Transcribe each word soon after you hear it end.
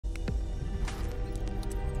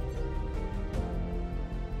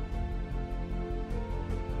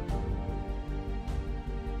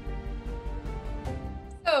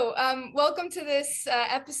Welcome to this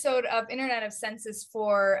episode of Internet of Senses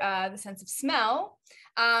for the sense of smell.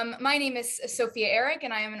 My name is Sofia Ehrich,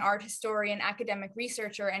 and I am an art historian, academic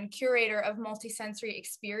researcher, and curator of multisensory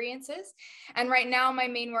experiences. And right now, my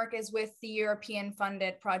main work is with the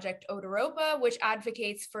European-funded project Odoropa, which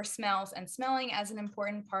advocates for smells and smelling as an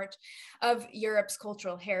important part of Europe's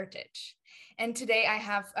cultural heritage. And today I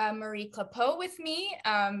have Marie Clapot with me.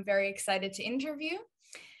 I'm very excited to interview.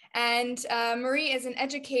 And Marie is an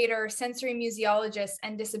educator, sensory museologist,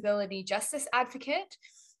 and disability justice advocate.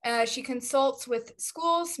 She consults with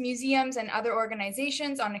schools, museums, and other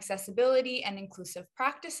organizations on accessibility and inclusive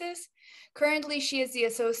practices. Currently, she is the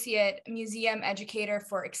Associate Museum Educator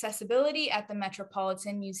for Accessibility at the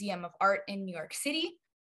Metropolitan Museum of Art in New York City,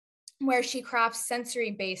 where she crafts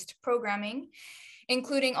sensory-based programming,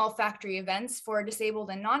 including olfactory events for disabled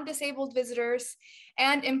and non-disabled visitors,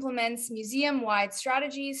 and implements museum-wide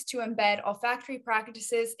strategies to embed olfactory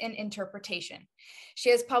practices in interpretation. She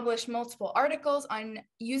has published multiple articles on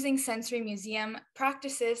using sensory museum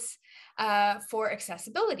practices for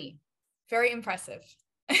accessibility. Very impressive.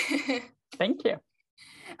 Thank you.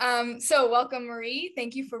 So welcome, Marie.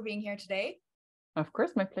 Thank you for being here today. Of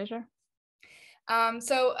course, my pleasure.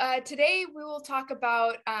 Today we will talk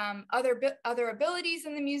about other abilities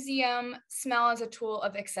in the museum, smell as a tool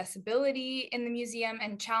of accessibility in the museum,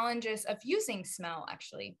 and challenges of using smell,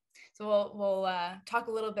 actually. So we'll talk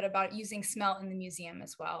a little bit about using smell in the museum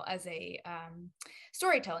as well as a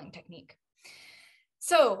storytelling technique.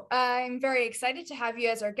 So I'm very excited to have you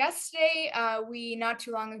as our guest today. We not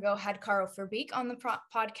too long ago had Karel Verbeek on the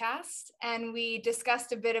podcast, and we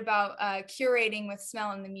discussed a bit about curating with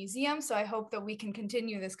smell in the museum. So I hope that we can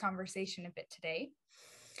continue this conversation a bit today.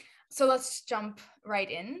 So let's jump right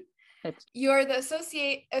in. You're the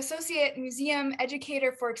Associate Museum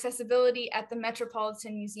Educator for Accessibility at the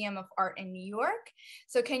Metropolitan Museum of Art in New York.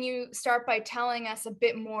 So can you start by telling us a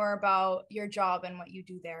bit more about your job and what you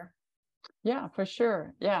do there? Yeah, for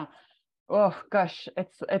sure. Yeah. Oh gosh,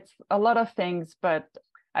 it's a lot of things, but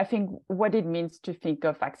I think what it means to think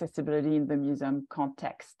of accessibility in the museum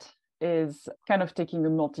context is kind of taking a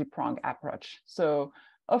multi-pronged approach. So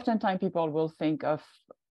oftentimes people will think of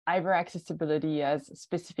either accessibility as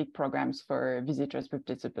specific programs for visitors with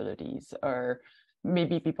disabilities, or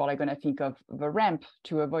maybe people are going to think of the ramp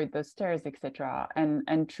to avoid the stairs, etc.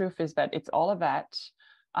 And truth is that it's all of that.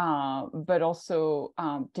 But also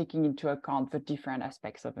taking into account the different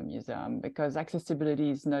aspects of a museum, because accessibility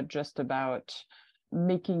is not just about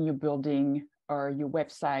making your building or your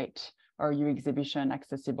website or your exhibition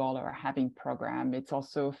accessible or having program. It's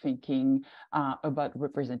also thinking about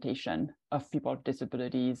representation of people with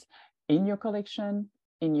disabilities in your collection,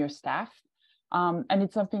 in your staff. And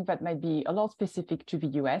it's something that might be a lot specific to the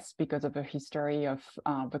US because of the history of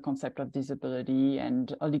the concept of disability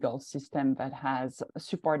and a legal system that has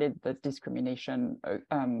supported the discrimination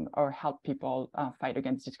or helped people fight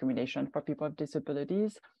against discrimination for people with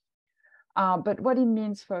disabilities. But what it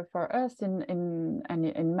means for us in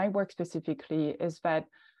my work specifically is that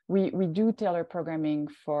we do tailor programming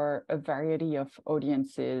for a variety of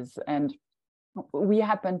audiences, and we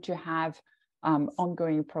happen to have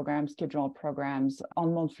ongoing programs, scheduled programs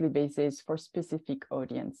on monthly basis for specific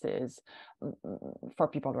audiences, for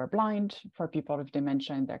people who are blind, for people with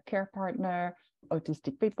dementia and their care partner,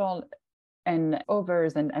 autistic people, and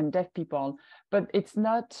others, and deaf people. But it's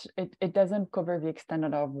not, it doesn't cover the extent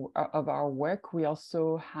of our work. We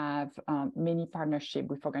also have many partnerships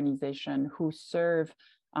with organizations who serve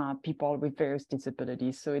people with various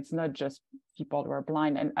disabilities. So it's not just people who are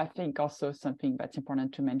blind. And I think also something that's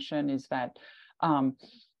important to mention is that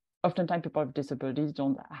oftentimes people with disabilities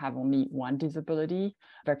don't have only one disability.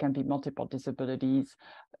 There can be multiple disabilities.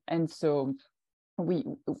 And so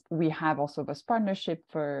we have also this partnership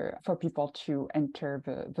for people to enter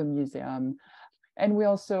the museum. And we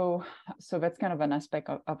also, so that's kind of an aspect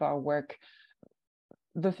of our work.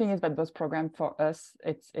 The thing is that those programs for us,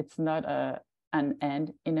 it's not an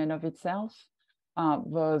end in and of itself.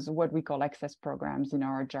 Those what we call access programs in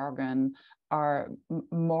our jargon are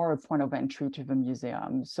more a point of entry to the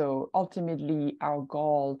museum. So ultimately, our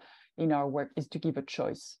goal in our work is to give a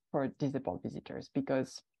choice for disabled visitors,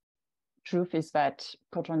 because truth is that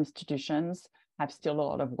cultural institutions have still a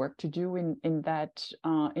lot of work to do in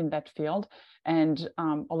that field, and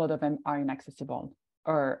a lot of them are inaccessible,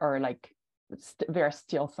 or like there are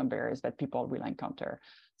still some barriers that people will encounter.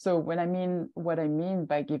 So what I mean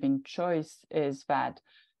by giving choice is that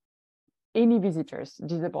any visitors,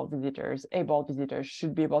 disabled visitors, able visitors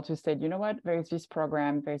should be able to say, you know what, there's this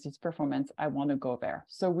program, there's this performance, I want to go there.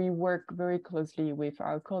 So we work very closely with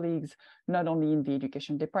our colleagues, not only in the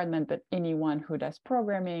education department, but anyone who does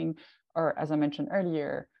programming, or as I mentioned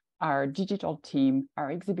earlier, our digital team, our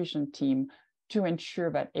exhibition team, to ensure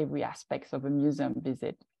that every aspect of a museum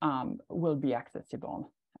visit will be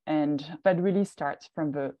accessible. And that really starts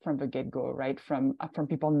from the get-go, right? From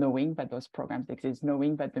people knowing that those programs exist,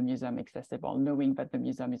 knowing that the museum is accessible, knowing that the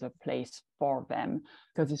museum is a place for them,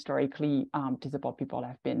 because historically disabled people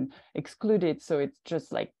have been excluded. So it's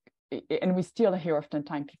just like, and we still hear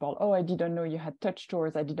oftentimes people, oh, I didn't know you had touch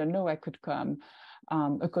tours, I didn't know I could come.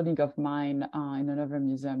 A colleague of mine in another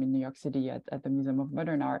museum in New York City at the Museum of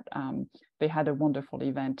Modern Art, they had a wonderful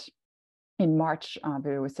event in March.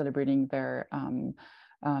 They were celebrating their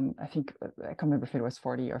I think, I can't remember if it was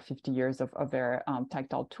 40 or 50 years of their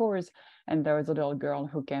tactile tours. And there was a little girl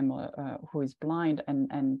who came, who is blind,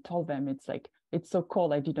 and told them, it's like, it's so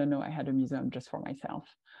cool, I didn't know I had a museum just for myself,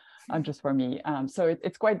 just for me. So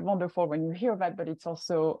it's quite wonderful when you hear that, but it's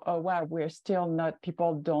also, oh, wow, we're still not,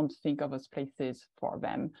 people don't think of us places for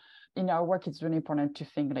them. In our work, it's really important to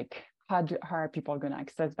think like, how are people going to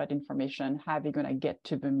access that information? How are they going to get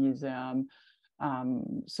to the museum?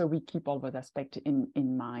 So we keep all those aspects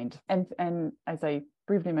in mind. And as I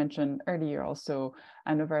briefly mentioned earlier, also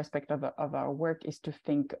another aspect of our work is to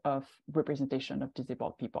think of representation of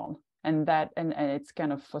disabled people. And it's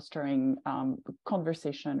kind of fostering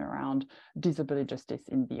conversation around disability justice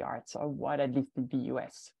in the arts, or what, at least in the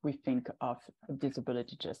US, we think of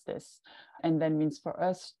disability justice. And that means for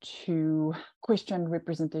us to question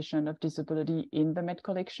representation of disability in the Met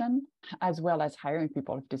collection, as well as hiring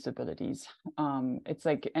people with disabilities. It's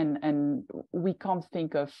like, and we can't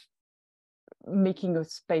think of making a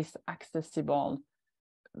space accessible,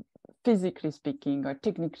 physically speaking or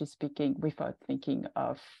technically speaking, without thinking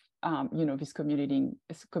of this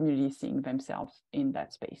community seeing themselves in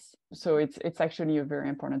that space. So it's actually a very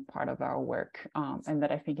important part of our work, and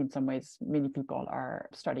that I think in some ways many people are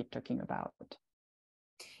starting talking about.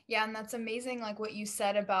 Yeah, and that's amazing, like what you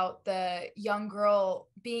said about the young girl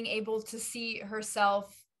being able to see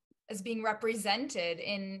herself as being represented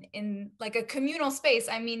in like a communal space.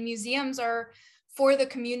 I mean, museums are for the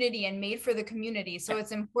community and made for the community. So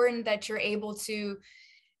it's important that you're able to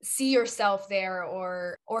see yourself there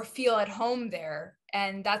or feel at home there.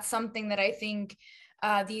 And that's something that I think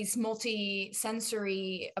these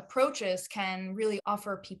multi-sensory approaches can really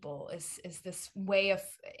offer people, is this way of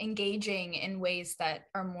engaging in ways that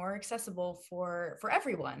are more accessible for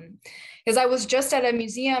everyone. Because I was just at a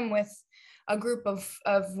museum with a group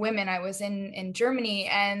of women. I was in Germany,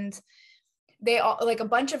 and they all, like a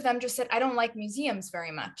bunch of them just said, I don't like museums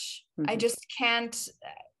very much. Mm-hmm. I just can't,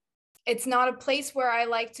 it's not a place where I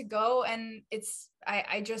like to go. And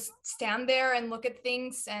I just stand there and look at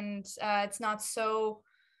things, and it's not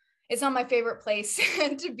my favorite place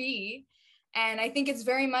to be. And I think it's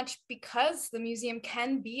very much because the museum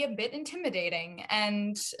can be a bit intimidating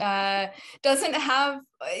and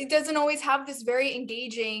doesn't always have this very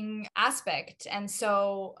engaging aspect. And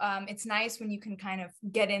so it's nice when you can kind of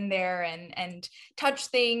get in there and touch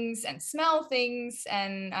things and smell things.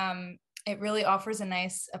 And it really offers a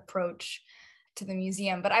nice approach to the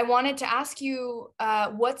museum. But I wanted to ask you,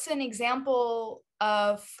 what's an example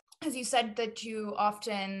of, as you said that you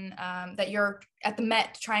often, that you're at the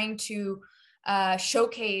Met trying to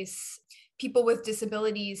showcase people with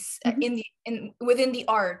disabilities within the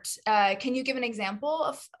art. Can you give an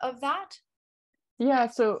example of that? Yeah,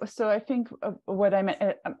 so I think what I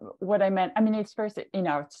meant, I mean, it's first in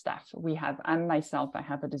our staff. I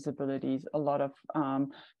have a disabilities. A lot of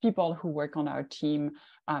people who work on our team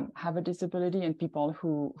have a disability, and people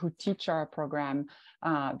who teach our program,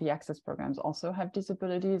 the access programs, also have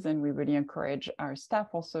disabilities. And we really encourage our staff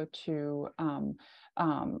also to,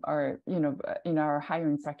 in our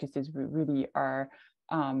hiring practices, we really are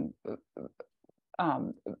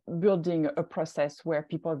building a process where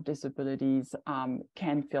people with disabilities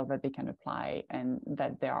can feel that they can apply and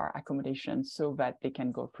that there are accommodations so that they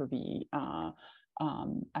can go through the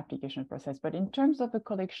application process. But in terms of the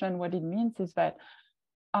collection, what it means is that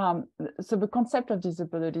so the concept of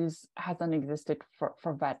disabilities hasn't existed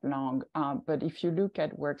for that long. But if you look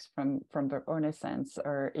at works from the Renaissance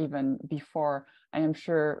or even before, I am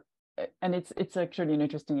sure, and it's actually an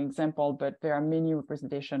interesting example, but there are many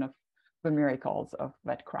representations of the miracles of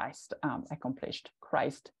that Christ accomplished.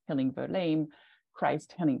 Christ healing the lame,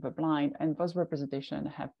 Christ healing the blind, and those representations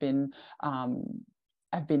have been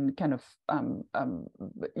kind of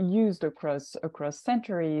used across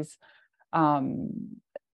centuries,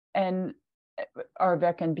 and or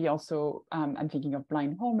there can be also, I'm thinking of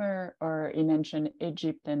Blind Homer, or in ancient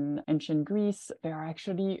Egypt and ancient Greece, there are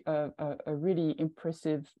actually a really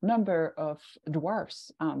impressive number of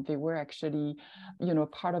dwarfs. They were actually,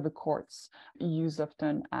 part of the courts, used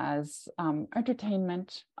often as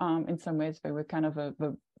entertainment. In some ways, they were kind of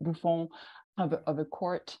the buffon of a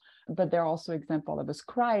court, but there are also examples of a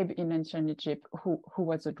scribe in ancient Egypt who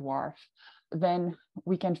was a dwarf. Then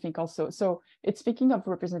we can think also, so it's speaking of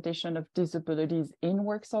representation of disabilities in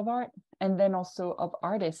works of art, and then also of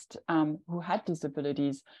artists who had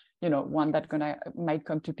disabilities. One that might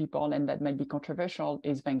come to people and that might be controversial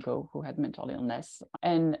is Van Gogh, who had mental illness,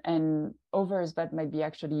 and others that might be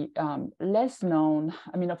actually less known.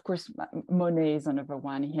 I mean, of course, Monet is another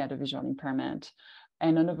one. He had a visual impairment.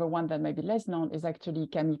 And another one that might be less known is actually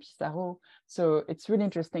Camille Pissarro. So it's really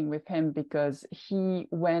interesting with him because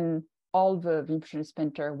when all the Impressionist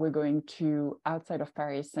painters were going to outside of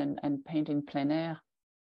Paris and paint in plein air,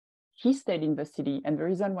 he stayed in the city. And the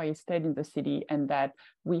reason why he stayed in the city and that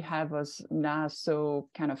we have us now so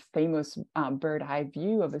kind of famous bird eye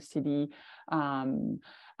view of a city,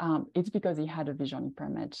 it's because he had a vision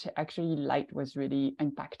impairment. Actually, light was really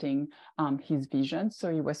impacting his vision.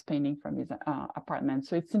 So he was painting from his apartment.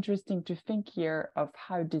 So it's interesting to think here of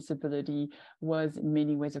how disability was in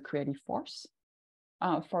many ways a creative force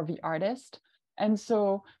for the artist. And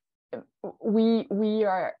so we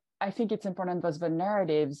are, I think it's important that the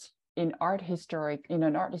narratives in an art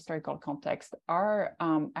historical context are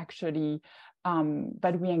actually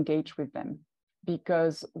that we engage with them,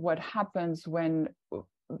 because what happens when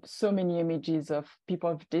so many images of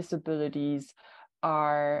people with disabilities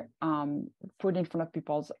are put in front of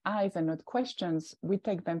people's eyes and not questions, we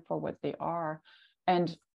take them for what they are.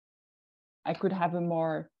 And I could have a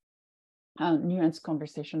more nuanced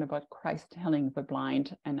conversation about Christ healing the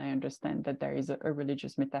blind, and I understand that there is a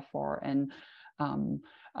religious metaphor and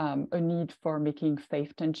a need for making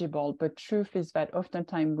faith tangible, but truth is that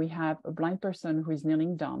oftentimes we have a blind person who is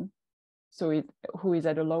kneeling down, who is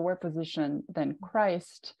at a lower position than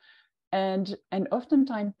Christ, and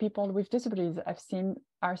oftentimes people with disabilities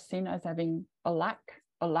are seen as having a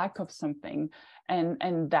lack of something,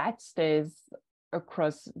 and that stays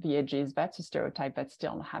across the edges. That's a stereotype that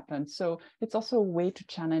still happens. So it's also a way to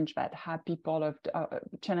challenge that, how people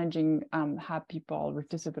how people with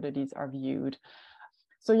disabilities are viewed.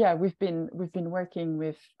 So yeah, we've been working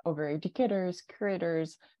with other educators,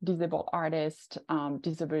 curators, disabled artists,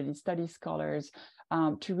 disability studies scholars,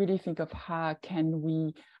 to really think of how can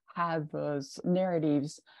we have those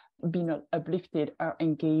narratives being uplifted or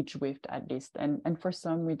engaged with at least. And for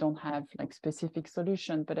some, we don't have like specific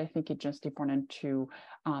solution, but I think it's just important to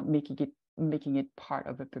making it part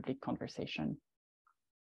of a public conversation.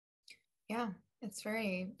 Yeah, it's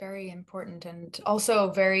very, very important, and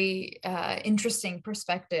also very interesting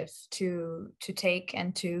perspective to take,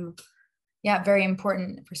 and very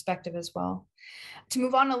important perspective as well. To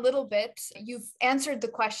move on a little bit, you've answered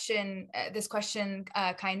this question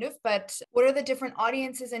kind of, but what are the different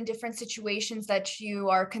audiences and different situations that you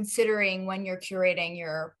are considering when you're curating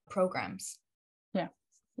your programs?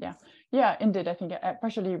 Yeah, indeed. I think I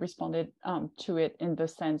partially responded to it in the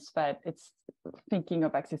sense that it's thinking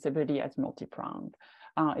of accessibility as multi-pronged.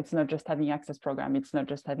 It's not just having access program. It's not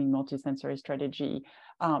just having multi-sensory strategy.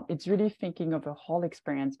 It's really thinking of the whole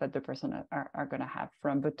experience that the person are going to have,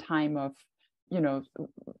 from the time of,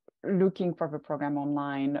 looking for the program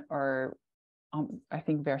online, or I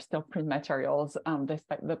think there are still print materials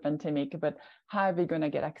despite the pandemic, but how are they going to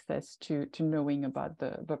get access to knowing about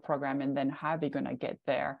the program, and then how are they going to get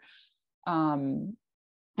there? And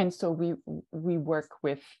so we work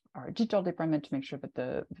with our digital department to make sure that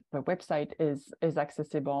the website is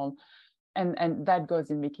accessible, and that goes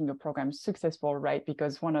in making a program successful, right?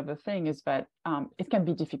 Because one of the things is that it can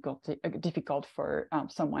be difficult for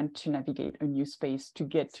someone to navigate a new space, to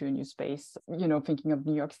get to a new space. Thinking of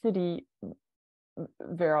New York City,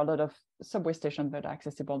 there are a lot of subway stations that are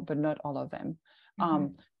accessible, but not all of them.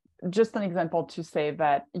 Just an example to say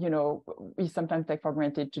that, we sometimes take for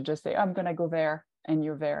granted to just say, I'm going to go there, and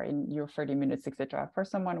you're there in your 30 minutes, etc. For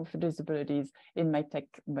someone with disabilities, it might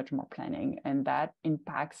take much more planning, and that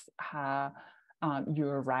impacts how you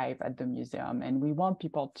arrive at the museum. And we want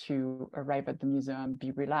people to arrive at the museum,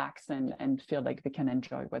 be relaxed, and feel like they can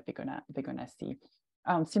enjoy what they're gonna see.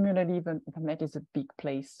 Similarly, the Met is a big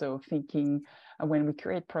place. So thinking when we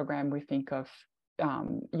create program, we think of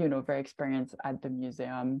their experience at the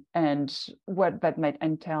museum, and what that might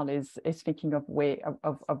entail is thinking of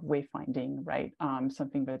wayfinding, right?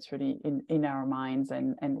 Something that's really in our minds,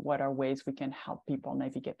 and what are ways we can help people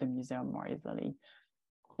navigate the museum more easily.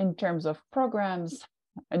 In terms of programs,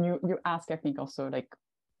 And you ask, I think, also like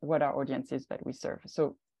what our audiences that we serve.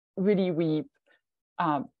 So really we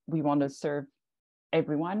want to serve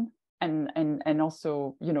everyone, and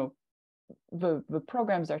also, you know, the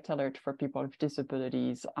programs are tailored for people with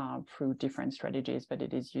disabilities through different strategies, but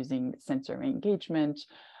it is using sensory engagement.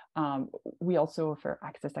 We also offer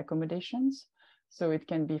access accommodations. So it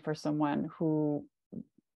can be for someone who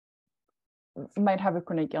might have a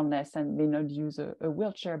chronic illness and may not use a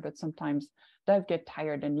wheelchair, but sometimes does get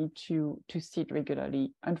tired and need to sit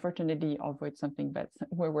regularly. Unfortunately, although it's something that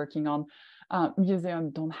we're working on,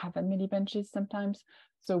 museums don't have that many benches sometimes.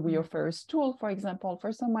 So we offer a stool, for example,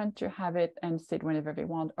 for someone to have it and sit whenever they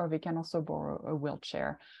want, or they can also borrow a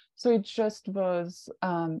wheelchair. So it's just those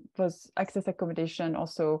access accommodation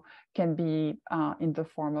also can be in the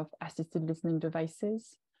form of assisted listening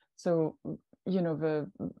devices. So, you know,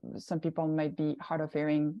 some people might be hard of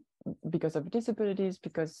hearing because of disabilities,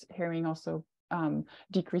 because hearing also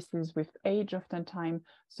decreases with age oftentimes.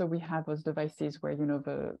 So we have those devices where, you know,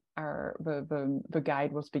 the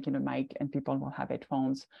guide will speak in a mic and people will have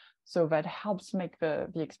headphones. So that helps make the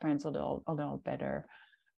experience a little better.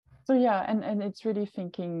 So yeah, and it's really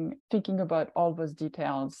thinking about all those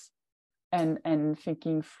details and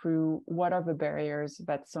thinking through what are the barriers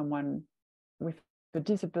that someone with the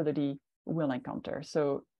disability will encounter.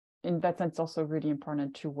 So in that sense, also really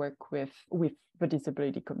important to work with the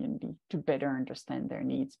disability community to better understand their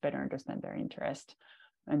needs, better understand their interest.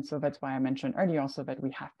 And so that's why I mentioned earlier also that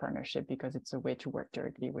we have partnership, because it's a way to work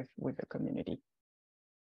directly with the community.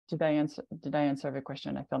 Did I answer the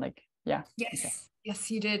question? I feel like, yeah. Yes, okay. yes,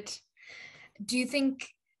 you did. Do you think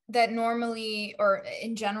that normally, or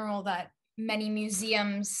in general, that many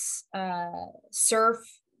museums serve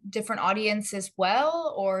different audiences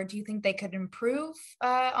well, or do you think they could improve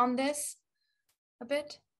on this a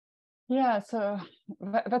bit? Yeah, so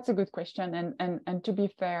that's a good question, and to be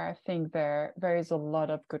fair, I think there is a lot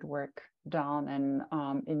of good work done, and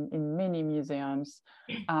in many museums.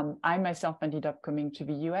 I myself ended up coming to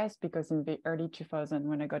the US because in the early 2000s,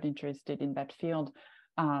 when I got interested in that field,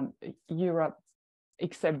 Europe,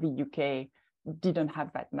 except the UK, didn't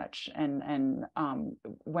have that much, and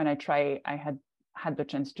when I had the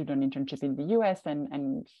chance to do an internship in the US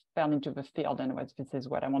and fell into the field and this is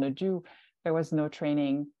what I want to do. There was no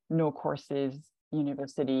training, no courses,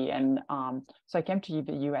 university. And so I came to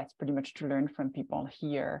the US pretty much to learn from people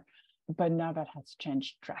here. But now that has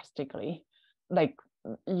changed drastically. Like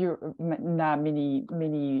now many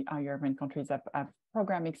European countries have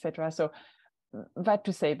program, etc. So that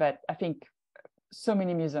to say that I think so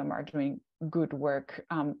many museums are doing good work.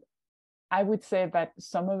 I would say that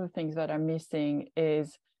some of the things that are missing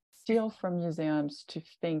is still for museums to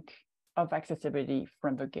think of accessibility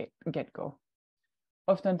from the get-go.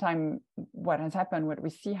 Oftentimes, what we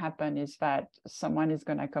see happen is that someone is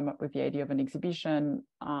going to come up with the idea of an exhibition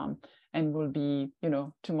and will be,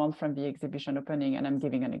 2 months from the exhibition opening. And I'm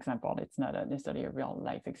giving an example. It's not necessarily a real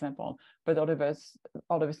life example, but all of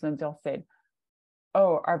a sudden they'll say,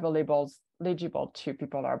 oh, are the labels legible to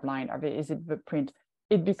people who are blind? Is it the print?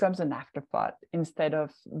 It becomes an afterthought instead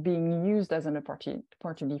of being used as an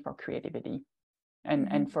opportunity for creativity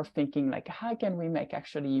and for thinking like, how can we make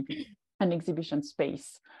actually an exhibition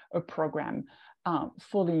space, a program,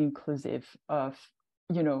 fully inclusive of,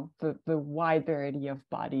 the wide variety of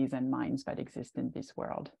bodies and minds that exist in this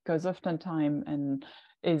world. Because oftentimes, and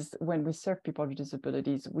is when we serve people with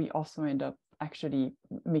disabilities, we also end up actually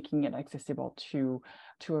making it accessible to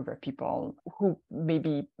other people who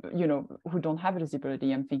maybe, who don't have a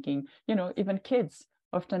disability. I'm thinking, even kids.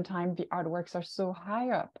 Oftentimes the artworks are so high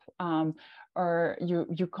up, or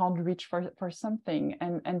you can't reach for something,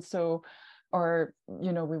 and so, or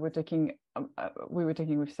we were talking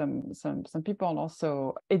with some people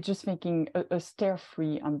also. It's just making a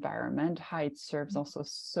stair-free environment, how it serves also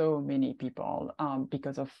so many people,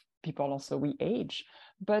 because of people also we age,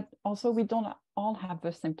 but also we don't all have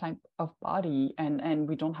the same type of body, and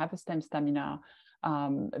we don't have the same stamina.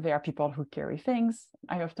 There are people who carry things.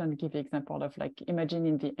 I often give the example of like, imagine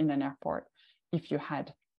in an airport, if you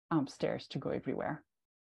had stairs to go everywhere.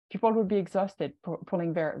 People would be exhausted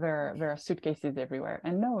pulling their suitcases everywhere.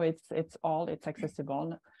 And no, it's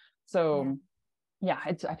accessible. So yeah,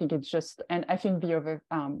 I think it's just, and I think the other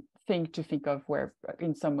thing to think of where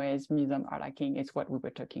in some ways museums are lacking is what we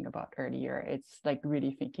were talking about earlier. It's like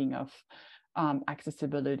really thinking of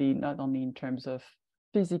accessibility, not only in terms of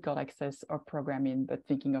physical access or programming, but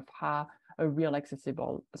thinking of how a real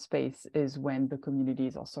accessible space is when the community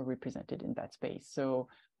is also represented in that space. So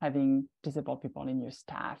having disabled people in your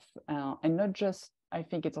staff, and not just, I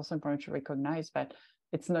think it's also important to recognize that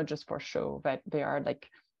it's not just for show, that they are like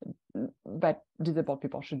but disabled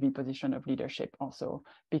people should be in position of leadership also,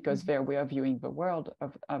 because their way of viewing the world,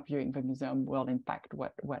 of viewing the museum, will impact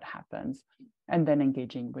what happens. And then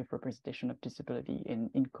engaging with representation of disability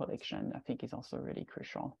in collection, I think, is also really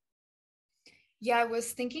crucial. Yeah, I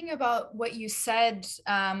was thinking about what you said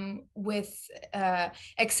with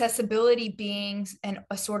accessibility being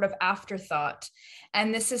a sort of afterthought.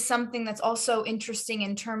 And this is something that's also interesting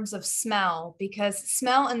in terms of smell, because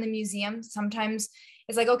smell in the museum sometimes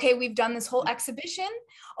is like, okay, we've done this whole exhibition.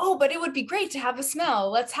 Oh, but it would be great to have a smell.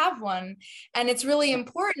 Let's have one. And it's really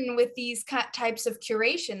important with these types of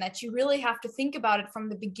curation that you really have to think about it from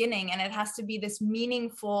the beginning, and it has to be this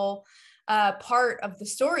meaningful part of the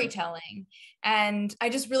storytelling. And I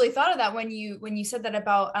just really thought of that when you said that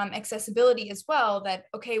about accessibility as well, that,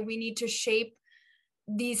 okay, we need to shape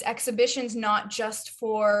these exhibitions not just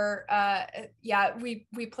for,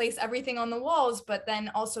 we place everything on the walls, but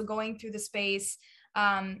then also going through the space.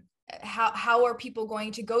 How are people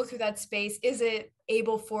going to go through that space? Is it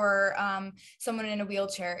able for someone in a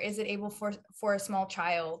wheelchair? Is it able for a small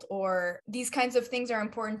child? Or these kinds of things are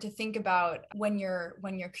important to think about when you're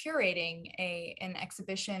curating an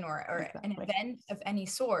exhibition or an event of any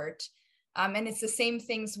sort. And it's the same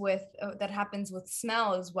things with that happens with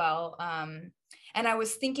smell as well. And I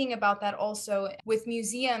was thinking about that also with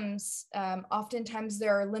museums. Oftentimes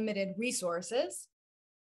there are limited resources.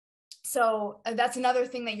 So that's another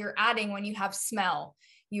thing that you're adding when you have smell.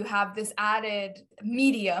 You have this added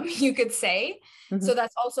medium, you could say. Mm-hmm. So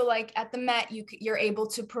that's also like at the Met, you're able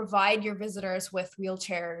to provide your visitors with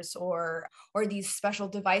wheelchairs or these special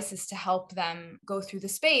devices to help them go through the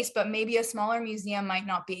space. But maybe a smaller museum might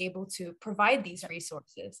not be able to provide these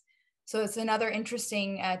resources. So it's another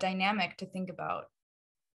interesting dynamic to think about.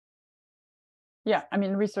 Yeah, I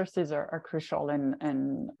mean, resources are crucial,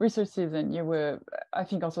 and resources, and I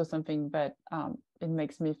think also something that it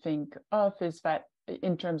makes me think of is that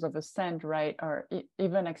in terms of assent, right, or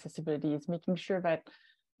even accessibility, is making sure that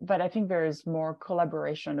I think there is more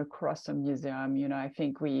collaboration across a museum. I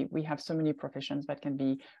think we have so many professions that can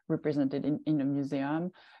be represented in a museum.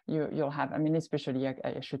 You'll have, I mean, especially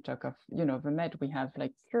I should talk of, the Met, we have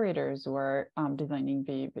like curators who are designing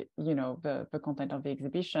the content of the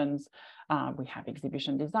exhibitions. We have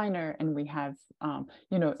exhibition designer, and we have,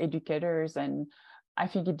 educators. And I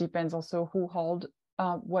think it depends also who hold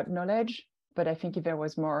what knowledge. But I think if there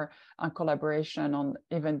was more collaboration on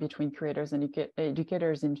even between curators and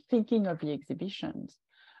educators in thinking of the exhibitions,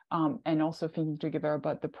 and also thinking together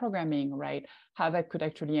about the programming, right? How that could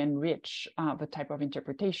actually enrich the type of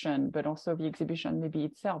interpretation, but also the exhibition maybe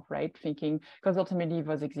itself, right? Thinking, because ultimately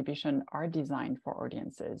those exhibitions are designed for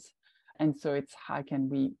audiences. And so it's how can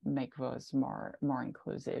we make those more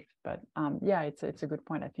inclusive? But yeah, it's a good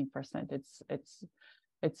point. I think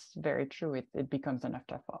it's very true. It becomes an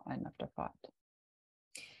afterthought.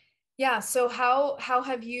 Yeah. So how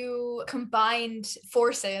have you combined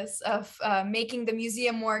forces of making the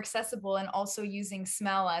museum more accessible and also using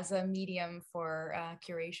smell as a medium for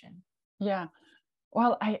curation? Yeah.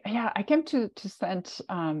 Well, I came to scent.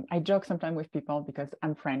 I joke sometimes with people because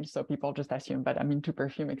I'm French, so people just assume that I'm into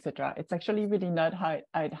perfume, etc. It's actually really not how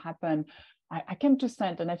it happened. I came to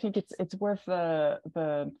scent, and I think it's worth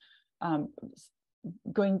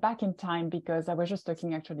going back in time, because I was just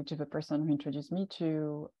talking actually to the person who introduced me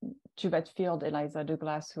to that field, Eliza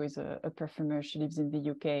Douglas, who is a perfumer. She lives in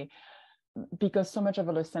the UK. Because so much of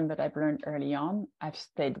a lesson that I've learned early on, I've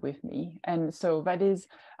stayed with me. And so that is,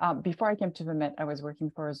 before I came to the Met, I was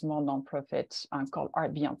working for a small nonprofit called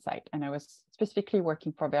Art Beyond Sight. And I was specifically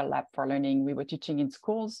working for their lab for learning. We were teaching in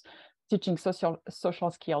schools, teaching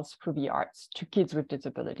social skills through the arts to kids with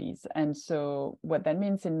disabilities. And so what that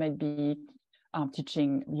means, it might be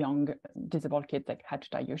teaching young disabled kids like how to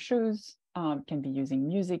tie your shoes, can be using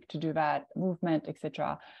music to do that, movement,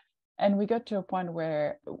 etc. And we got to a point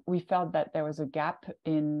where we felt that there was a gap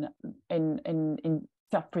in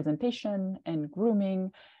self-presentation and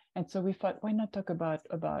grooming. And so we thought, why not talk about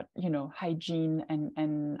hygiene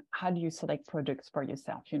and how do you select products for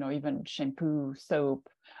yourself? Even shampoo, soap,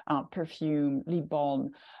 perfume, lip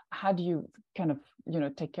balm. How do you kind of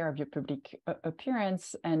take care of your public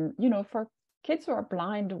appearance? And for kids who are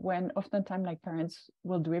blind, when oftentimes like parents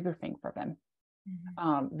will do everything for them.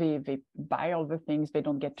 Mm-hmm. They buy all the things, they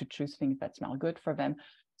don't get to choose things that smell good for them.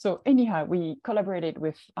 So anyhow, we collaborated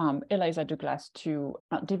with Eliza Douglas to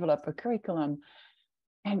develop a curriculum.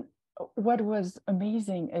 And what was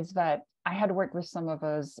amazing is that I had worked with some of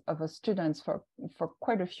us students for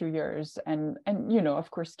quite a few years, and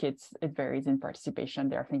of course, kids, it varies in participation.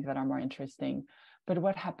 There are things that are more interesting, but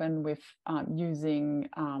what happened with using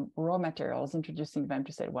raw materials, introducing them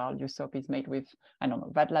to say, well, your soap is made with, I don't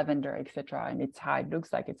know, red lavender, etc., and it's how it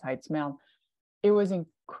looks like, it's how it smells. It was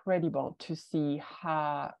incredible to see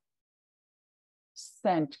how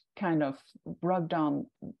scent kind of broke down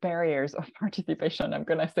barriers of participation, I'm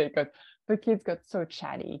gonna say, because the kids got so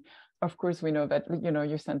chatty. Of course, we know that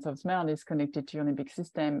your sense of smell is connected to your limbic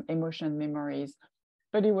system, emotion, memories,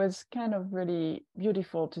 but it was kind of really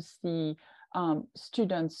beautiful to see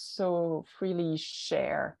students so freely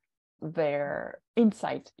share their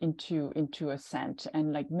insight into a scent,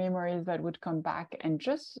 and like memories that would come back, and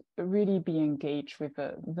just really be engaged with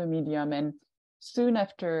the medium. And soon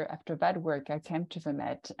after that work, I came to the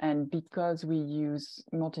Met, and because we use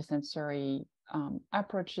multisensory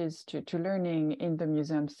approaches to learning in the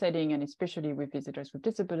museum setting, and especially with visitors with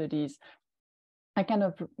disabilities, I kind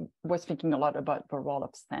of was thinking a lot about the role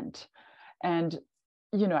of scent. And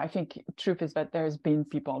I think truth is that there's been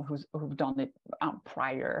people who've done it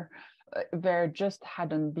prior. There just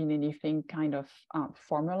hadn't been anything kind of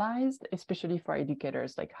formalized, especially for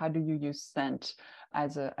educators. Like, how do you use scent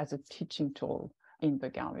as a teaching tool in the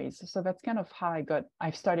galleries? So that's kind of how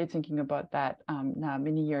I started thinking about that now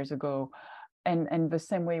many years ago. And the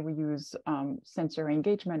same way we use sensory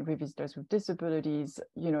engagement with visitors with disabilities,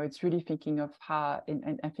 it's really thinking of how,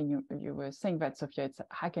 and I think you were saying that, Sophia, it's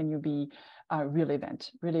how can you be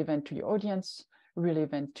relevant to your audience,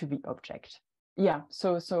 relevant to the object. Yeah,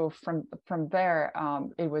 so from there,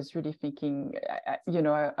 it was really thinking,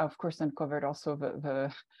 I of course uncovered also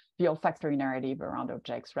the olfactory narrative around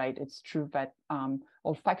objects, right? It's true that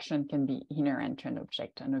olfaction can be inherent to an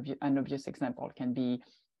object. An obvious example can be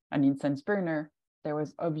an incense burner. There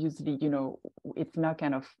was obviously, it's not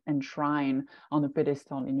kind of enshrined on a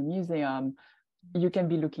pedestal in a museum. You can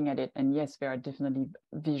be looking at it, and yes, there are definitely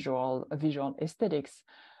visual aesthetics.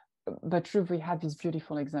 But true, we have this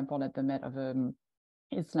beautiful example at the Met of a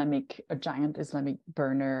giant Islamic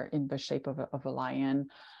burner in the shape of a lion.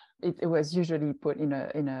 It was usually put in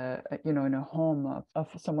a home of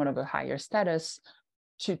someone of a higher status,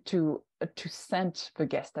 to scent the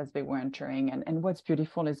guest as they were entering. And what's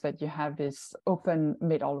beautiful is that you have this open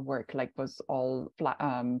metal work, like was all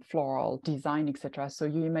floral design, etc. So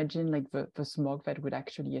you imagine like the smoke that would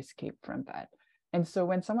actually escape from that. And so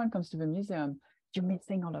when someone comes to the museum, you're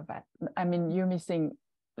missing all of that. I mean, you're missing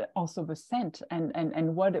also the scent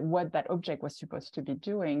and what that object was supposed to be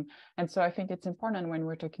doing. And so I think it's important when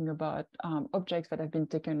we're talking about objects that have been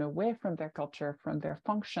taken away from their culture, from their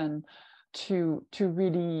function, to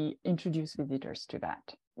really introduce visitors to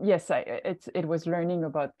that. Yes, it was learning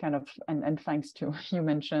about kind of, and thanks to, you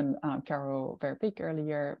mentioned Caro Verbeek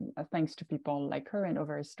earlier, thanks to people like her and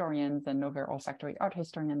other historians and other olfactory art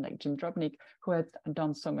historians like Jim Drobnik, who had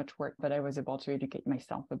done so much work, that I was able to educate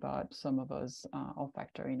myself about some of those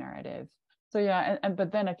olfactory narratives. So yeah,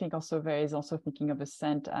 but then I think also there is also thinking of a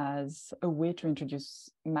scent as a way to introduce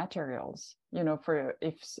materials, for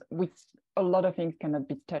if with a lot of things cannot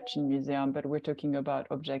be touched in museum, but we're talking about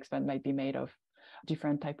objects that might be made of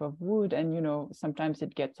different type of wood. And, sometimes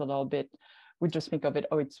it gets a little bit, we just think of it,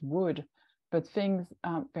 oh, it's wood, but things,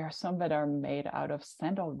 there are some that are made out of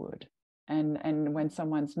sandalwood. And when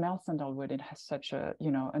someone smells sandalwood, it has such a,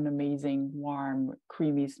 an amazing, warm,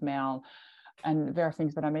 creamy smell. And there are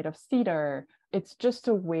things that are made of cedar. It's just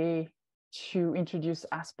a way to introduce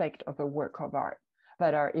aspect of a work of art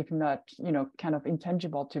that are, if not, kind of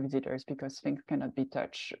intangible to visitors because things cannot be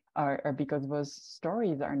touched, or because those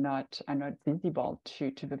stories are not visible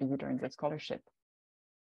to the visitor in the scholarship.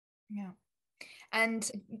 Yeah. And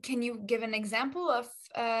can you give an example of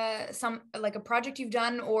some, like a project you've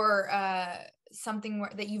done, or something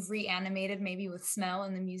that you've reanimated maybe with smell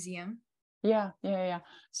in the museum? Yeah.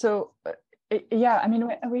 So yeah, I mean,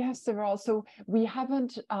 we have several. So we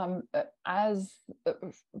haven't,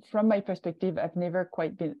 from my perspective, I've never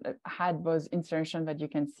quite had those installations that you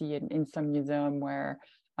can see in some museum where,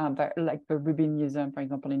 like the Rubin Museum, for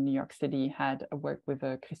example, in New York City, had a work with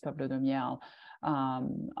Christophe Ledomiel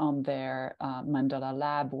on their Mandala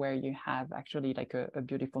Lab, where you have actually like a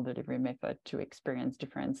beautiful delivery method to experience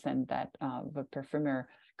different scent that the perfumer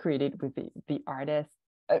created with the artist.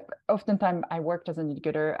 Oftentimes I worked as an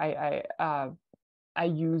educator. I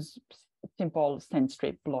use simple scent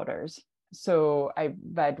strip blotters. So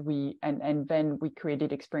then we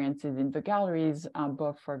created experiences in the galleries,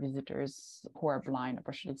 both for visitors who are blind or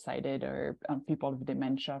partially sighted, or people with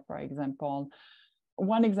dementia, for example,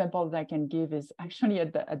 one example that I can give is actually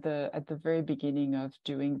at the very beginning of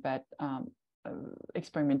doing that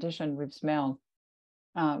experimentation with smell.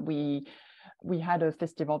 We had a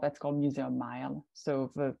festival that's called Museum Mile.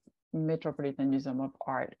 So the Metropolitan Museum of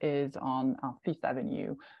Art is on Fifth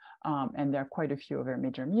Avenue, and there are quite a few other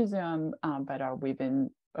major museums that are within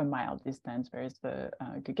a mile distance. There's the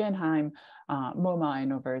Guggenheim, MoMA,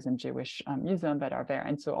 and others, and Jewish museum that are there.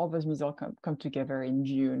 And so all those museums come together in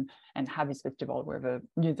June and have this festival where the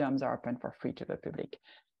museums are open for free to the public.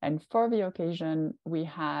 And for the occasion,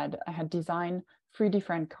 I had designed 3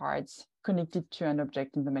 different cards connected to an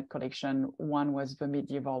object in the Met collection. One was the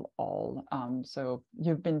medieval awl. So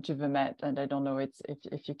you've been to the Met, and I don't know if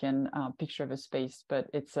you can picture the space, but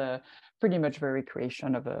it's pretty much the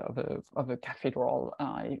recreation of a cathedral,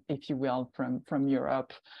 if you will, from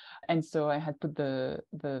Europe. And so I had put the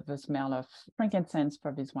smell of frankincense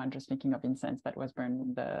for this one, just thinking of incense that was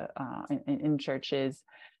burned in churches.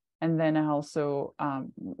 And then I also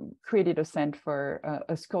created a scent for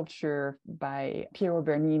a sculpture by Piero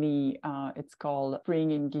Bernini. It's called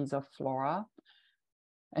Spring in Guise of Flora.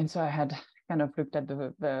 And so I had kind of looked at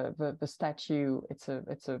the statue. It's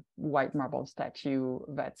a white marble statue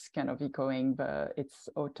that's kind of echoing its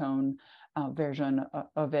autumn version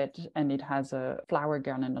of it, and it has a flower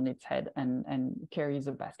garland on its head and carries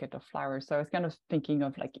a basket of flowers. So I was kind of thinking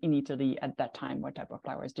of, like, in Italy at that time, what type of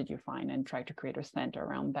flowers did you find, and try to create a scent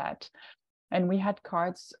around that. And we had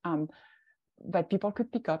cards that people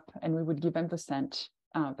could pick up, and we would give them the scent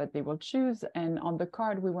that they will choose. And on the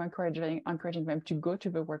card, we were encouraging them to go to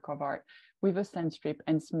the work of art with a scent strip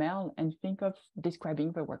and smell and think of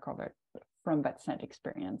describing the work of art from that scent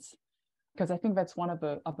experience. Because I think that's one of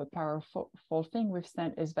the powerful thing with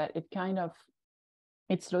scent, is that it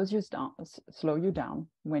slows you down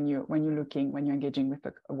when you're engaging with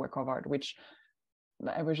a work of art. Which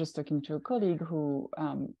I was just talking to a colleague who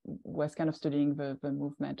was kind of studying the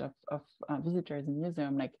movement of visitors in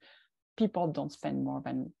museum. Like, people don't spend more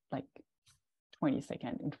than like 20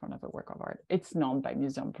 seconds in front of a work of art. It's known by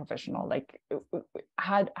museum professional. Like,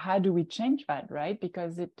 how do we change that, right?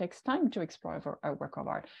 Because it takes time to explore a work of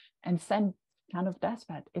art, and scent kind of does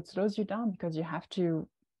that. It slows you down because you have to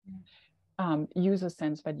use a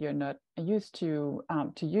sense that you're not used to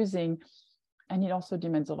using, and it also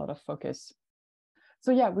demands a lot of focus.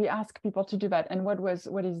 So yeah, we ask people to do that. And what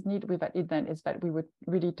is neat with that then is that we were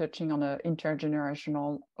really touching on an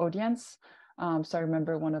intergenerational audience. So I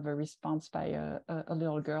remember one of the response by a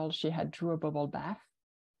little girl. She had drew a bubble bath.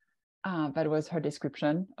 That was her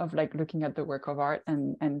description of, like, looking at the work of art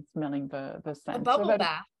and smelling the scent. A bubble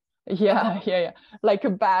bath. Yeah. Like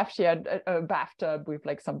a bath. She had a bathtub with,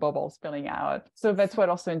 like, some bubbles spilling out. So that's what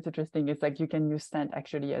also is interesting, is like you can use scent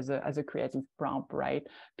actually as a creative prompt, right?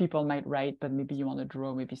 People might write, but maybe you want to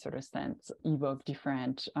draw, maybe sort of scents evoke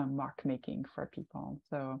different mark making for people.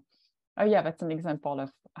 So yeah, that's an example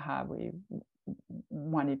of how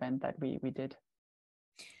one event that we did.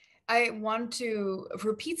 I want to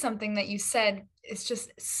repeat something that you said. It's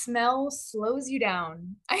just, smell slows you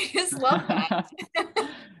down. I just love that.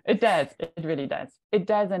 It does. It really does. It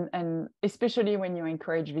does. And especially when you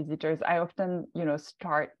encourage visitors, I often,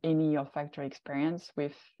 start any olfactory experience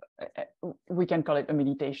with, we can call it a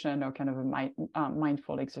meditation or kind of a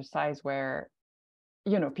mindful exercise where,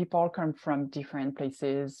 people come from different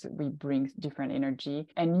places. We bring different energy,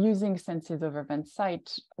 and using senses other than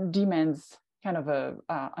sight demands kind of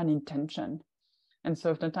an intention. And so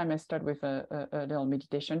oftentimes I start with a little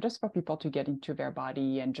meditation just for people to get into their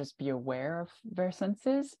body and just be aware of their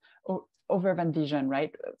senses over than vision,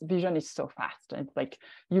 right? Vision is so fast. It's like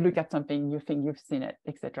you look at something, you think you've seen it,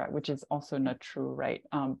 etc., which is also not true, right?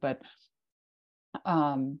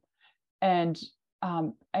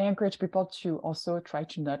 I encourage people to also try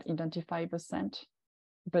to not identify the scent,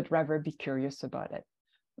 but rather be curious about it.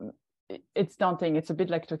 It's daunting. It's a bit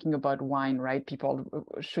like talking about wine, right? People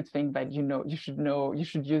should think that you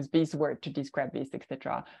should use this word to describe this,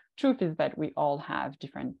 etc. Truth is that we all have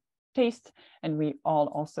different tastes, and we all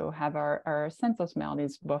also have our sense of smell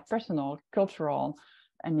is both personal, cultural.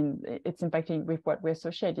 I mean, it's impacting with what we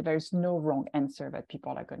associate. There's no wrong answer that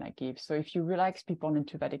people are going to give. So if you relax people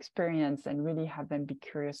into that experience and really have them be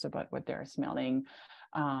curious about what they're smelling,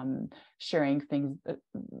 sharing things,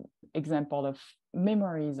 example of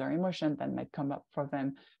memories or emotion that might come up for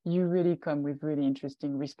them, you really come with really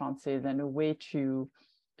interesting responses and a way to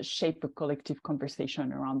shape a collective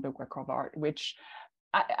conversation around the work of art, which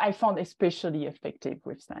I found especially effective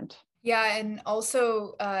with scent. Yeah, and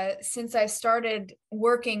also since I started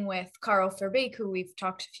working with Carl Verbeek, who we've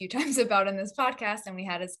talked a few times about in this podcast and we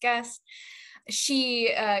had as guest,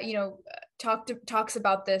 she, talks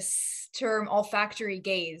about this term olfactory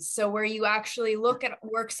gaze. So where you actually look at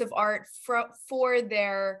works of art for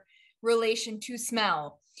their relation to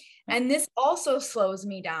smell. And this also slows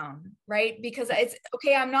me down, right? Because it's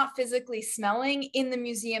okay, I'm not physically smelling in the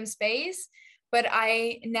museum space, but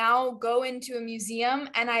I now go into a museum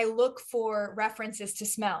and I look for references to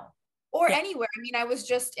smell or anywhere. I mean, I was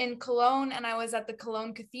just in Cologne and I was at the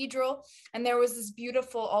Cologne Cathedral, and there was this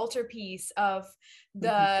beautiful altarpiece of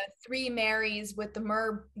the three Marys with the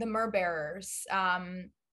myrrh bearers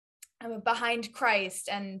behind Christ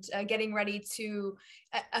and getting ready to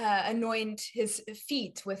anoint his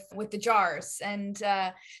feet with the jars. And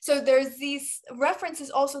so there's these references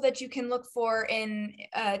also that you can look for in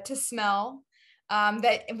to smell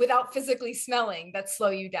that without physically smelling, that slow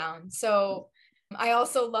you down. So I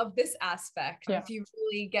also love this aspect. If you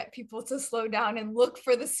really get people to slow down and look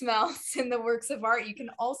for the smells in the works of art, you can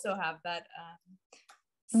also have that.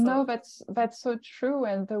 No, that's so true.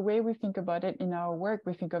 And the way we think about it in our work,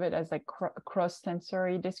 we think of it as like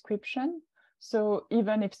cross-sensory description. So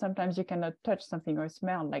even if sometimes you cannot touch something or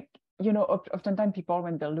smell, like, you know, oftentimes people,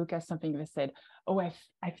 when they look at something, they said, oh, I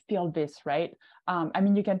feel this, right? I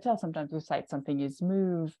mean, you can tell sometimes with sight something is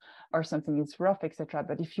smooth or something is rough, etc.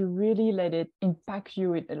 But if you really let it impact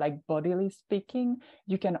you, like bodily speaking,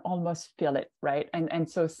 you can almost feel it, right? And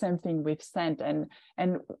so same thing with scent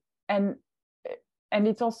and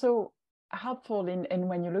it's also helpful in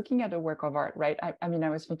when you're looking at a work of art, right? I mean, I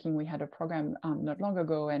was thinking we had a program not long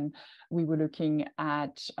ago, and we were looking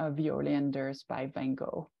at the Oleanders by Van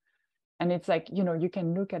Gogh. And it's like, you know, you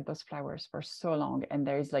can look at those flowers for so long, and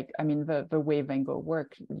there's like, I mean, the way Van Gogh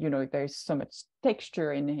worked, you know, there's so much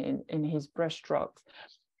texture in his brush strokes.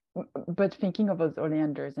 But thinking of those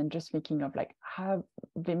oleanders and just thinking of like how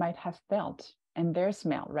they might have felt and their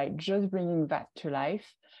smell, right? Just bringing that to life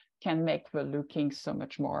can make the looking so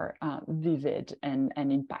much more vivid and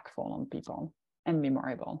impactful on people and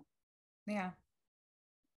memorable. Yeah.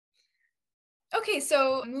 Okay,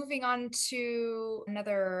 so moving on to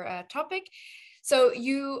another topic. So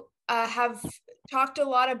you have talked a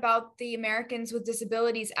lot about the Americans with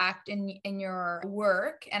Disabilities Act in your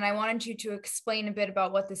work, and I wanted you to explain a bit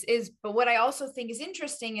about what this is. But what I also think is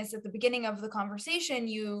interesting is at the beginning of the conversation,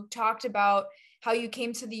 you talked about how you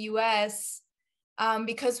came to the US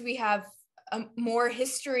because we have more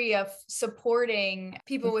history of supporting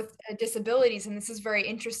people with disabilities, and this is very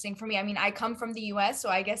interesting for me. I mean, I come from the US, so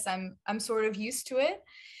I guess I'm sort of used to it.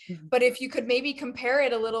 But if you could maybe compare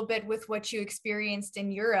it a little bit with what you experienced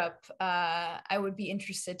in Europe, I would be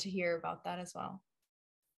interested to hear about that as well.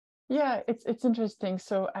 Yeah, it's interesting.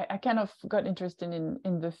 So I kind of got interested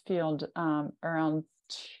in the field around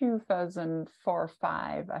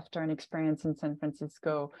 2004-05 after an experience in San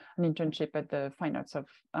Francisco, an internship at the Fine Arts of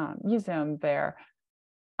Museum there.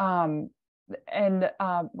 And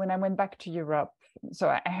when I went back to Europe, so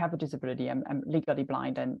I have a disability. I'm legally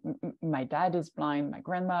blind, and my dad is blind. My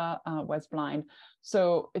grandma was blind.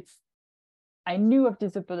 So I knew of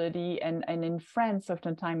disability, and in France,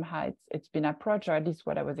 oftentimes it's been approached, or at least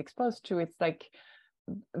what I was exposed to. It's like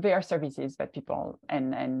there are services that people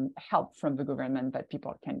and help from the government that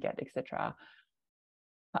people can get, etc.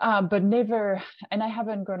 But never, and I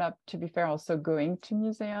haven't grown up, to be fair, also going to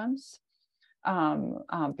museums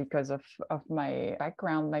because of my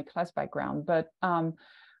background, my class background. But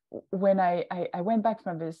when I went back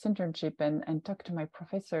from this internship and talked to my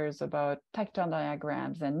professors about tactile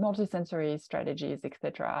diagrams and multisensory strategies,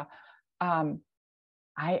 etc.,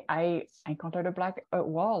 I encountered a black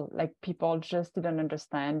wall. Like people just didn't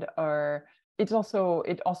understand, or it also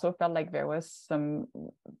felt like there was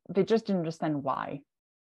they just didn't understand why.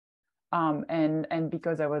 And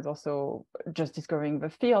because I was also just discovering the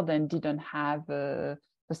field and didn't have the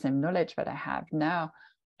same knowledge that I have now,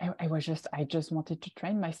 I just wanted to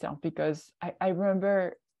train myself, because I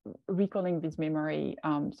remember recalling this memory.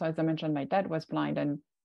 So as I mentioned, my dad was blind, and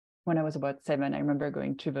when I was about 7, I remember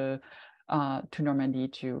going to Normandy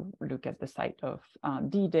to look at the site of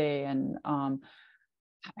D-Day, and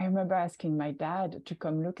I remember asking my dad to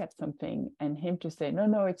come look at something, and him to say,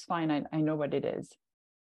 no, it's fine, I know what it is.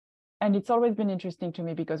 And it's always been interesting to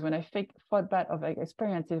me, because when I thought that of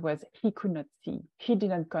experience, it was he could not see. He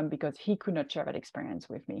didn't come because he could not share that experience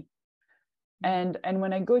with me. And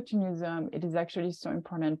when I go to museum, it is actually so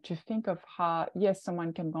important to think of how, yes,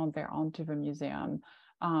 someone can go on their own to the museum,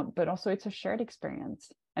 but also it's a shared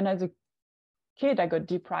experience. And as a kid, I got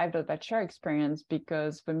deprived of that shared experience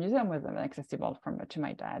because the museum was inaccessible to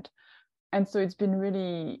my dad. And so it's been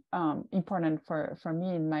really important for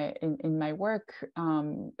me in my work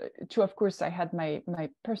to, of course, I had my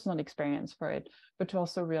personal experience for it, but to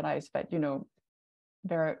also realize that, you know,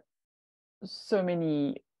 there so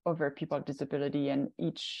many other people with disability, and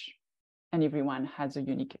each and everyone has a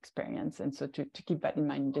unique experience. And so to keep that in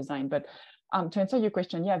mind in design. But to answer your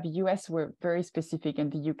question, yeah, the US were very specific,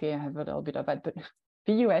 and the UK, I have a little bit of that, but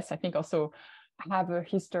the US, I think, also have a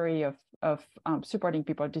history of supporting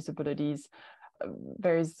people with disabilities.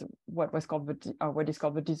 There is what is called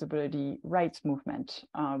the disability rights movement,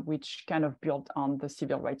 which kind of built on the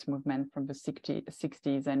civil rights movement from the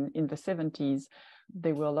 60s. And in the 70s,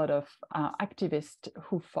 there were a lot of activists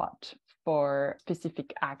who fought for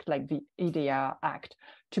specific act like the IDEA Act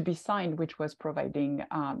to be signed, which was providing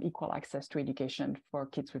equal access to education for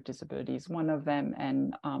kids with disabilities. One of them,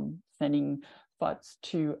 and sending thoughts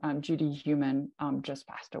to Judy Heumann, just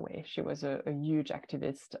passed away. She was a huge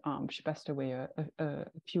activist. She passed away a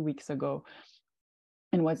few weeks ago,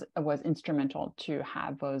 and was instrumental to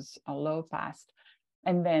have those law passed.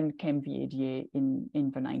 And then came the ADA in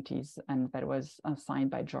the 90s, and that was signed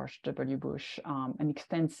by George W. Bush, an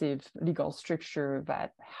extensive legal structure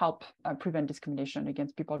that helped prevent discrimination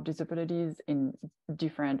against people with disabilities in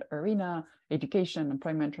different arena: education,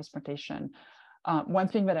 employment, transportation. One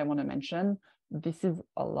thing that I want to mention, this is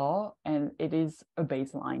a law and it is a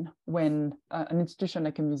baseline. When an institution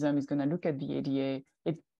like a museum is going to look at the ADA,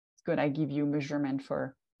 it's going to give you measurement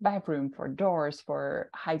for bathroom, for doors, for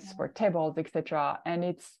heights, for tables, etc. And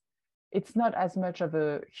it's not as much of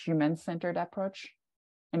a human-centered approach.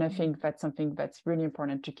 And I think that's something that's really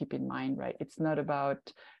important to keep in mind, right? It's not about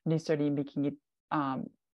necessarily making it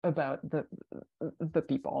about the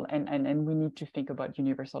people, and we need to think about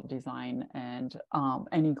universal design and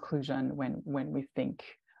inclusion when we think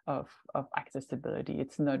of accessibility.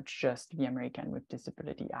 It's not just the American with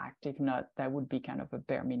Disability Act. If not, that would be kind of a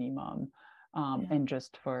bare minimum. And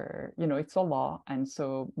just for, it's a law, and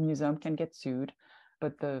so museum can get sued,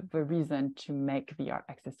 but the reason to make the art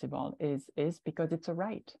accessible is because it's a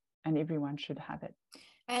right and everyone should have it.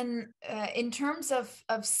 And in terms of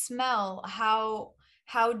smell,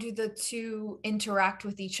 how do the two interact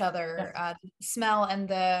with each other? Yes. Smell and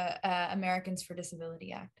the Americans for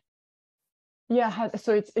Disability Act. Yeah,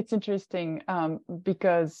 so it's interesting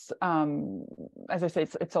because as I say,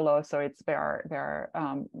 it's a law, so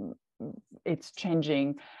it's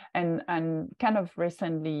changing, and kind of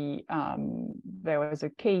recently there was a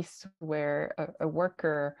case where a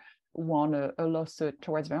worker won a lawsuit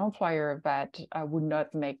towards their employer that would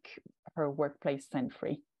not make her workplace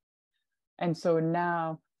scent-free. And so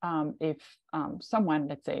now if someone,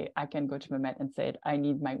 let's say I can go to the Met and say, I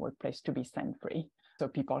need my workplace to be scent-free, so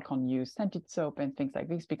people can use scented soap and things like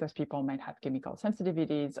this because people might have chemical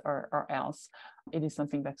sensitivities or else, it is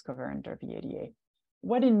something that's covered under the ADA.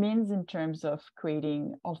 What it means in terms of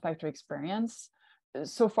creating olfactory experience,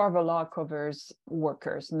 so far the law covers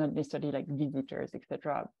workers, not necessarily like visitors,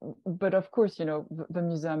 etc. But of course, the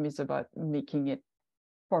museum is about making it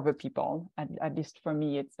for the people. At least for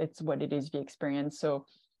me, it's what it is, the experience. So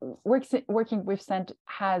working with scent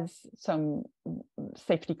has some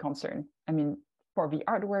safety concern. I mean, for the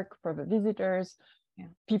artwork, for the visitors,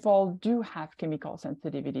 people do have chemical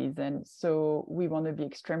sensitivities, and so we want to be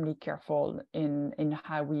extremely careful in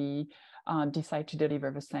how we decide to deliver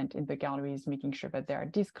the scent in the galleries, making sure that there are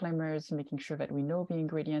disclaimers, making sure that we know the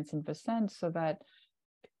ingredients in the scent, so that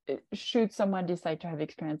should someone decide to have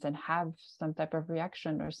experience and have some type of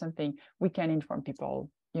reaction or something, we can inform people,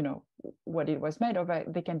 what it was made of.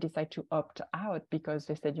 They can decide to opt out because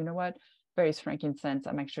they said, what, there is frankincense,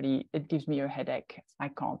 it gives me a headache, I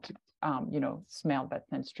can't smell that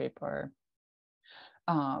scent strip or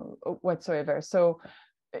whatsoever. So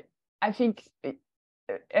I think,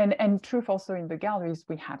 and truth also, in the galleries,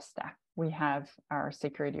 we have staff. We have our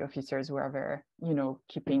security officers who are there,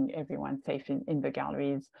 keeping everyone safe in the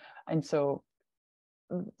galleries. And so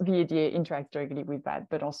the ADA interacts directly with that,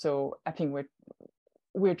 but also I think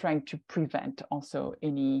we're trying to prevent also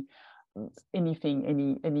any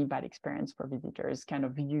bad experience for visitors, kind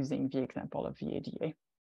of using the example of the ADA.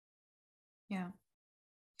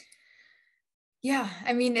 Yeah.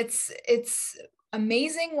 I mean, it's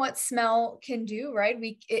amazing what smell can do, right?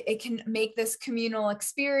 It can make this communal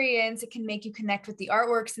experience. It can make you connect with the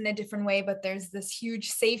artworks in a different way, but there's this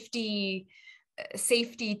huge safety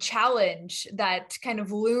challenge that kind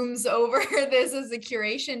of looms over this as a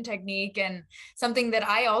curation technique, and something that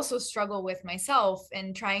I also struggle with myself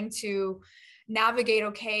in trying to navigate.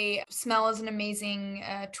 Okay, smell is an amazing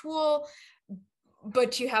tool,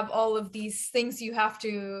 but you have all of these things you have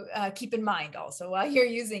to keep in mind also while you're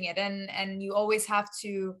using it. And you always have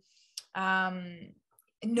to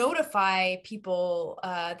notify people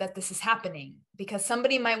that this is happening, because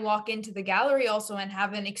somebody might walk into the gallery also and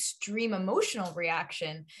have an extreme emotional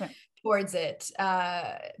reaction towards it,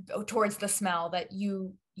 towards the smell that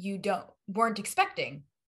you weren't expecting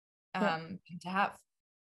to have.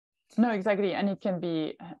 No, exactly. And it can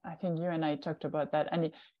be, I think you and I talked about that, and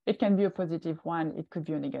it can be a positive one. It could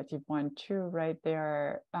be a negative one too, right?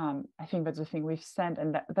 There are, I think that's the thing with scent,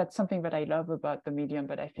 and that's something that I love about the medium,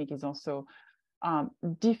 but I think is also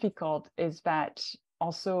difficult, is that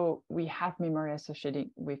also we have memory associated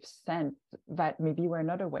with scent that maybe we're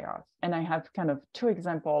not aware of. And I have kind of two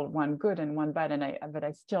examples, one good and one bad. And I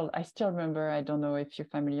still remember, I don't know if you're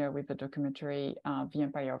familiar with the documentary The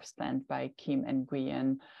Empire of Scent by Kim and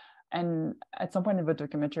Nguyen. And at some point in the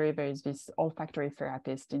documentary, there is this olfactory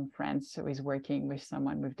therapist in France who is working with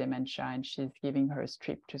someone with dementia, and she's giving her a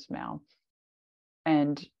strip to smell.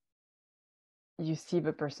 And you see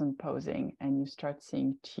the person posing and you start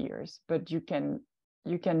seeing tears, but you can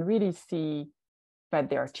really see that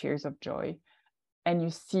there are tears of joy. And you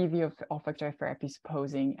see the olfactory therapist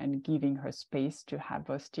posing and giving her space to have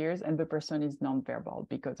those tears, and the person is nonverbal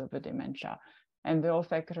because of the dementia. And the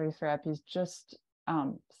olfactory therapist just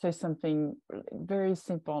says something very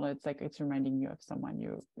simple. It's like, it's reminding you of someone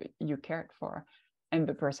you cared for. And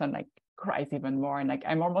the person like cries even more. And like,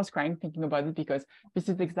 I'm almost crying thinking about it, because this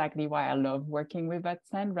is exactly why I love working with that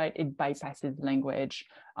scent, right? It bypasses language.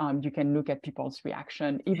 You can look at people's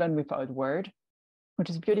reaction even without word, which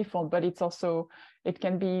is beautiful. But it's also, it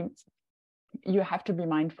can be, you have to be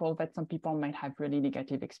mindful that some people might have really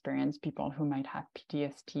negative experience, people who might have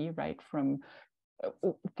PTSD, right, from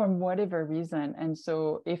whatever reason. And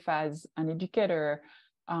so if as an educator,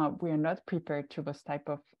 we are not prepared to this type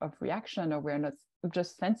of reaction, or we're not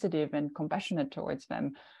just sensitive and compassionate towards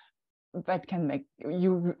them, that can make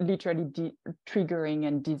you literally triggering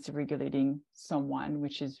and dysregulating someone,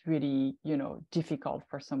 which is really, difficult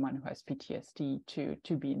for someone who has PTSD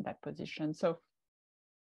to be in that position. So,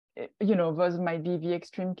 those might be the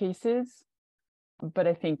extreme cases, but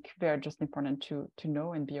I think they're just important to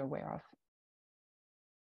know and be aware of.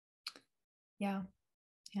 Yeah.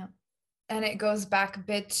 And it goes back a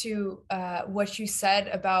bit to what you said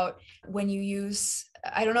about when you use,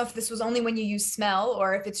 I don't know if this was only when you use smell,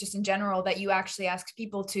 or if it's just in general, that you actually ask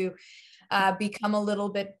people to become a little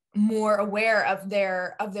bit more aware of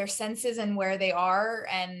their senses and where they are,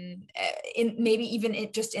 and maybe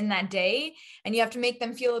even just in that day. And you have to make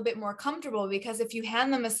them feel a bit more comfortable, because if you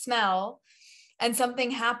hand them a smell and something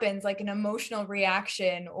happens, like an emotional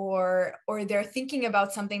reaction, or they're thinking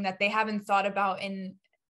about something that they haven't thought about in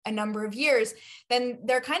a number of years, then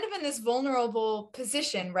they're kind of in this vulnerable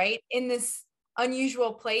position, right? In this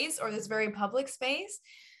unusual place, or this very public space.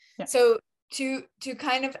 Yeah. So to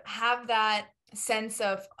kind of have that sense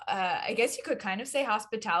of, I guess you could kind of say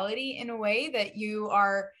hospitality, in a way that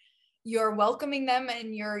you're welcoming them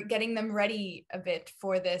and you're getting them ready a bit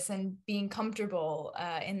for this, and being comfortable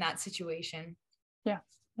in that situation.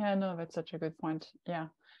 Yeah, no, that's such a good point. Yeah.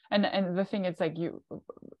 And the thing is, like,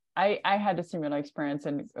 I had a similar experience,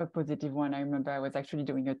 and a positive one. I remember I was actually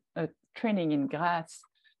doing a training in Grasse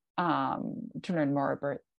to learn more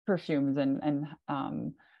about perfumes, and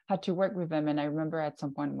had to work with them. And I remember at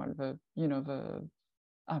some point, one of the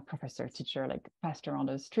professor, teacher, like, passed around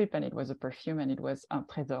a strip, and it was a perfume, and it was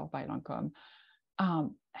Trésor by Lancôme.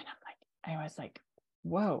 And I was like,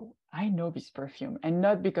 whoa, I know this perfume. And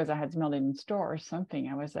not because I had smelled it in store or something.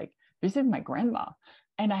 I was like, this is my grandma.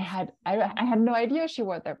 And I had no idea she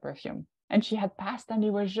wore that perfume. And she had passed, and it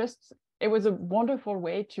was a wonderful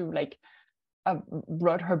way to, like,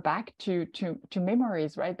 brought her back to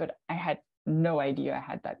memories, right? But I had no idea I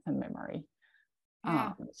had that in memory.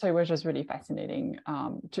 Yeah. So it was just really fascinating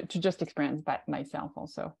to just experience that myself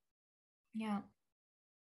also. Yeah.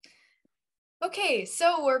 Okay,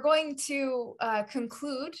 so we're going to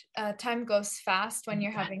conclude. Time goes fast when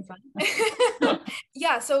you're having fun.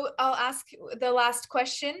 Yeah, so I'll ask the last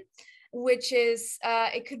question, which is,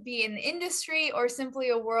 it could be in the industry, or simply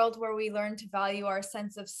a world where we learn to value our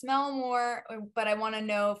sense of smell more. But I want to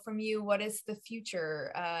know from you, what is the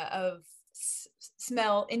future of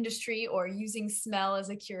smell industry, or using smell as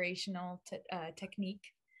a curational technique?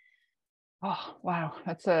 Oh, wow,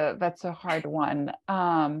 that's a hard one.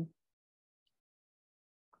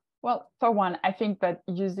 Well, for one, I think that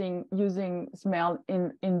using smell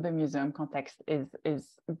in the museum context is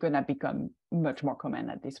going to become much more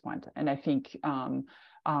common at this point. And I think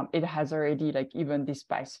it has already, like, even this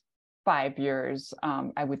past 5 years,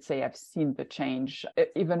 I would say I've seen the change,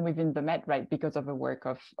 even within the Met, right, because of the work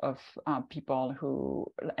of people who,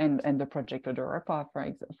 and the project of Europa,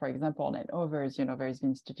 for example, and others. There's the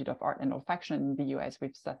Institute of Art and Olfaction in the US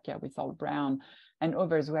with Satya, with Al Brown, and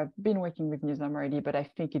others who have been working with museum already. But I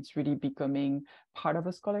think it's really becoming part of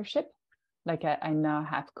a scholarship. Like I now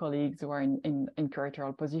have colleagues who are in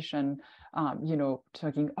curatorial position,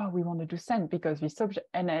 talking, oh, we want to do scent because we subject,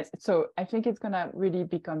 and so I think it's gonna really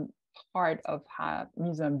become part of how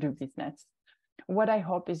museums do business. What I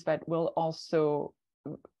hope is that we'll also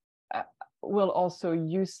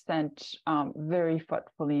use scent very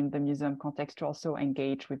thoughtfully in the museum context to also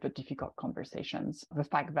engage with the difficult conversations. The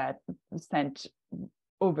fact that scent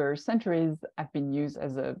over centuries have been used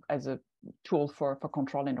as a tool for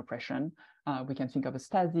control and oppression. We can think of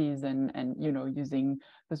Stasis and using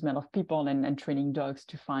the smell of people and training dogs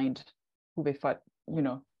to find who they thought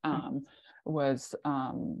was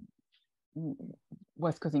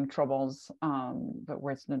causing troubles, but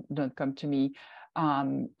words don't come to me,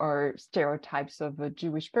 or stereotypes of a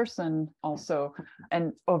Jewish person also,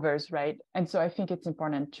 and others, right? And so I think it's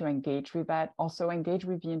important to engage with that, also engage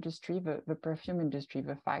with the industry, the perfume industry,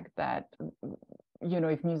 the fact that,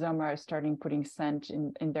 if museums are starting putting scent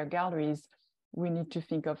in their galleries, we need to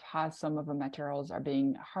think of how some of the materials are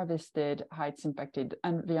being harvested, how it's impacted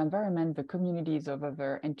and the environment, the communities over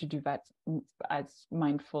there, and to do that as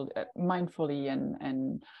mindfully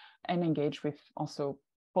and engage with also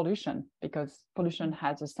pollution, because pollution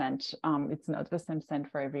has a scent. It's not the same scent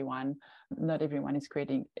for everyone. Not everyone is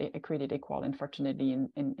created equal, unfortunately,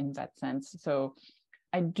 in that sense. So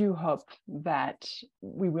I do hope that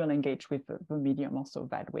we will engage with the medium also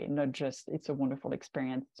that way, not just it's a wonderful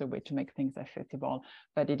experience, it's a way to make things accessible,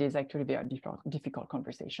 but it is actually a very difficult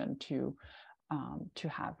conversation to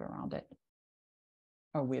have around it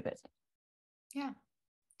or with it. Yeah,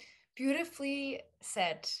 beautifully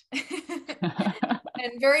said.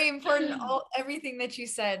 And very important, everything that you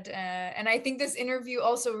said. And I think this interview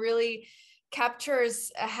also really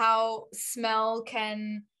captures how smell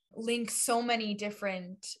can link so many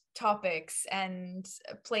different topics and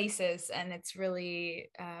places, and it's really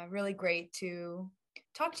really great to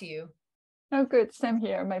talk to you. Oh, good. Same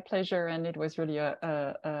here. My pleasure, and it was really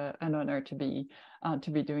an honor to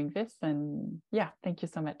be doing this. And yeah, thank you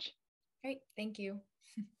so much. Great, thank you.